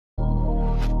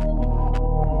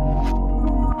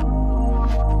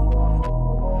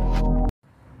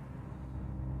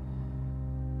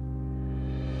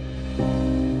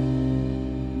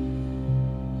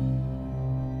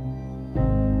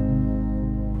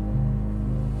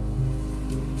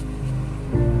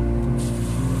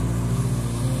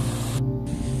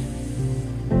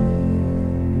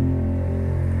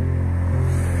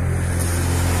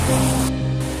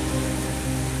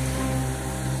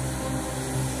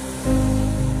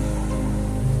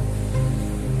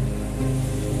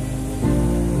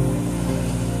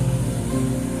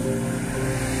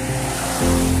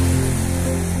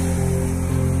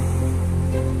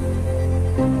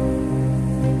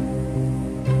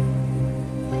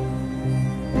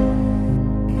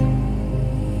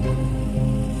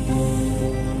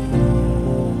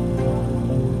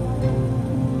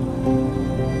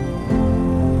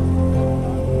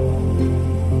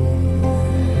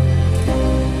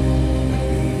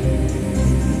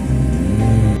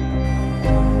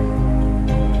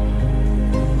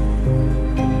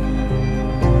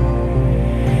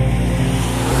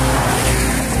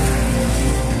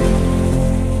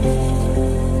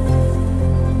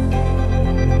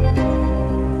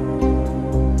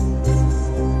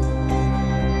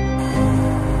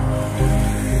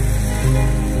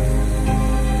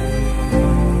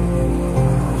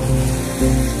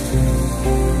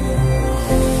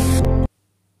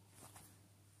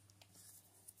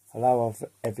Hello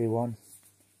everyone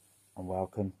and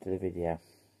welcome to the video.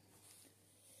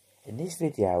 In this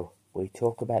video we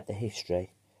talk about the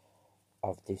history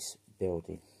of this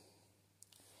building.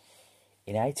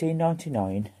 In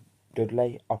 1899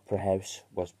 Dudley Opera House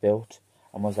was built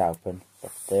and was open for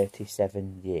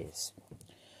 37 years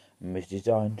and was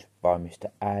designed by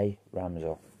Mr. A.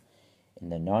 Ramsell. In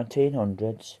the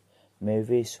 1900s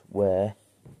movies were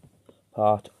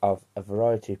part of a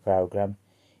variety programme.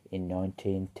 In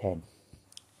 1910,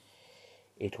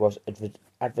 it was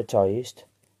advertised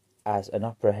as an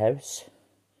opera house,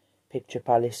 picture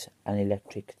palace and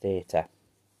electric theatre,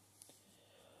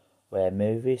 where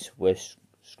movies were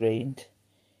screened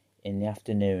in the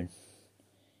afternoon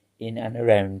in and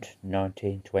around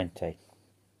 1920.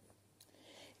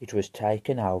 It was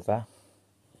taken over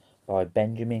by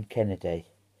Benjamin Kennedy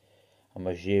and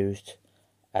was used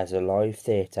as a live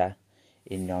theatre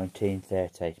in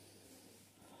 1930.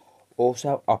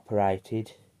 Also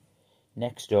operated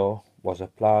next door was a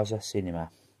Plaza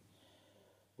Cinema,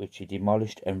 which he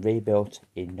demolished and rebuilt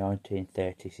in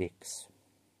 1936.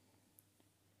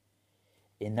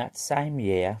 In that same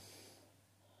year,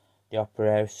 the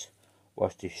Opera House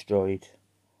was destroyed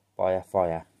by a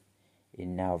fire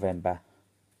in November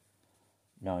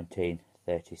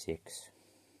 1936.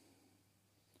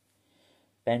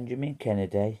 Benjamin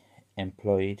Kennedy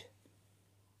employed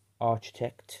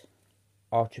architect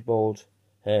Archibald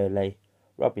Hurley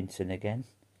Robinson again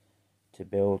to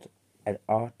build an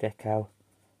Art Deco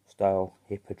style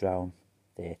Hippodrome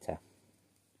theatre.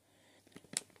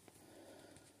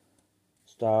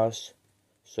 Stars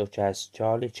such as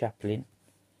Charlie Chaplin,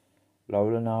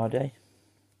 Laurel Hardy,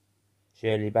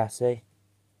 Shirley Bassey,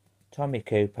 Tommy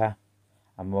Cooper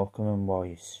and Morecambe and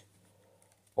Wise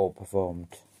all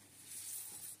performed.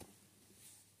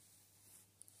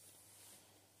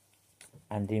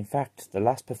 And in fact, the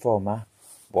last performer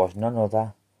was none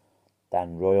other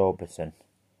than Roy Orbison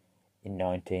in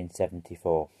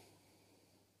 1974.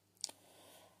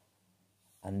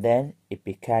 And then it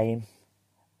became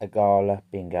a gala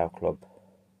bingo club,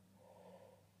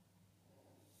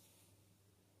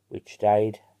 which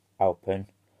stayed open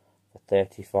for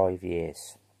 35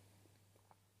 years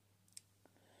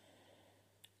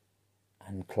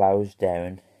and closed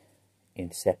down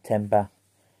in September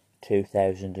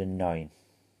 2009.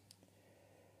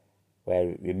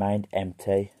 Where it remained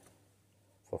empty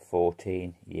for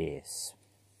 14 years.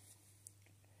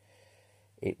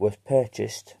 It was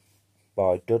purchased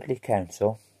by Dudley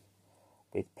Council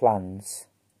with plans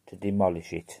to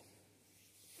demolish it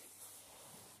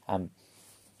and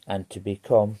to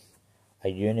become a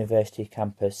university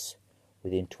campus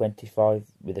with a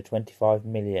 25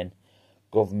 million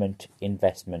government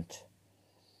investment.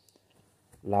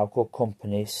 Local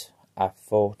companies have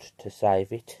fought to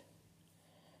save it.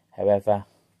 However,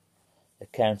 the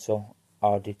council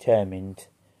are determined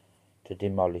to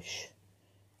demolish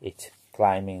it,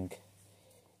 claiming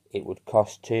it would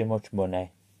cost too much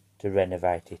money to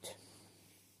renovate it.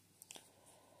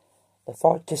 The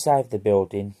fight to save the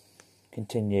building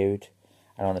continued,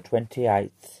 and on the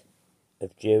 28th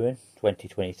of June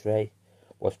 2023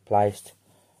 was placed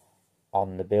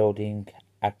on the building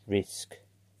at risk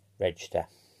register.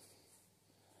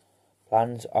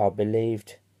 Plans are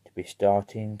believed to be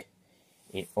starting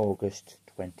in August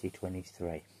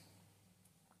 2023.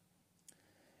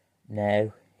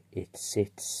 Now it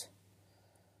sits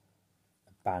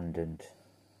abandoned,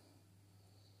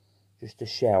 just a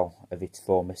shell of its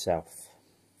former self.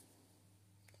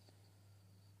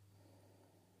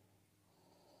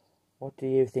 What do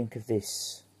you think of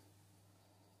this?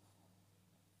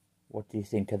 What do you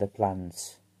think of the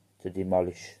plans to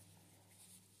demolish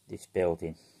this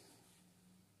building?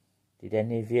 Did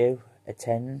any of you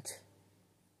attend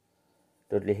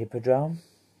Dudley Hippodrome?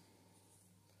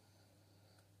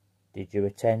 Did you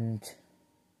attend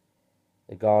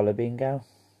the Gala Bingo?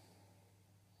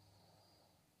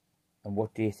 And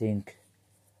what do you think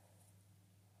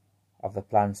of the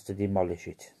plans to demolish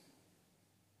it?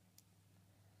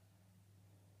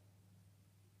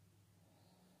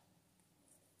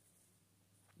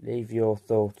 Leave your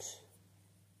thoughts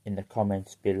in the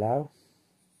comments below.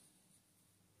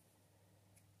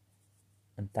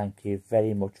 And thank you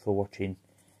very much for watching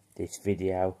this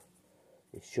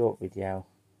short video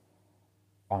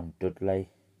on Dudley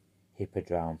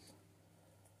Hippodrome.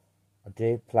 I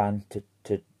do plan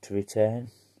to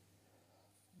return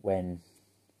when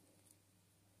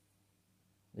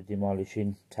the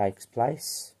demolishing takes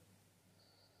place.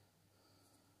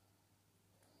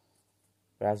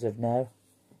 But as of now,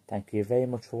 thank you very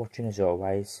much for watching as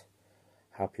always.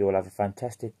 Hope you all have a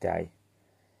fantastic day.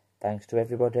 Thanks to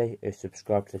everybody who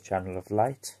subscribed to the channel of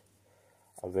late.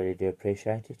 I really do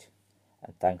appreciate it,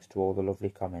 and thanks to all the lovely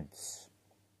comments.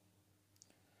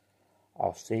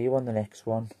 I'll see you on the next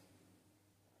one,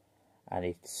 and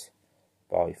it's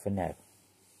bye for now.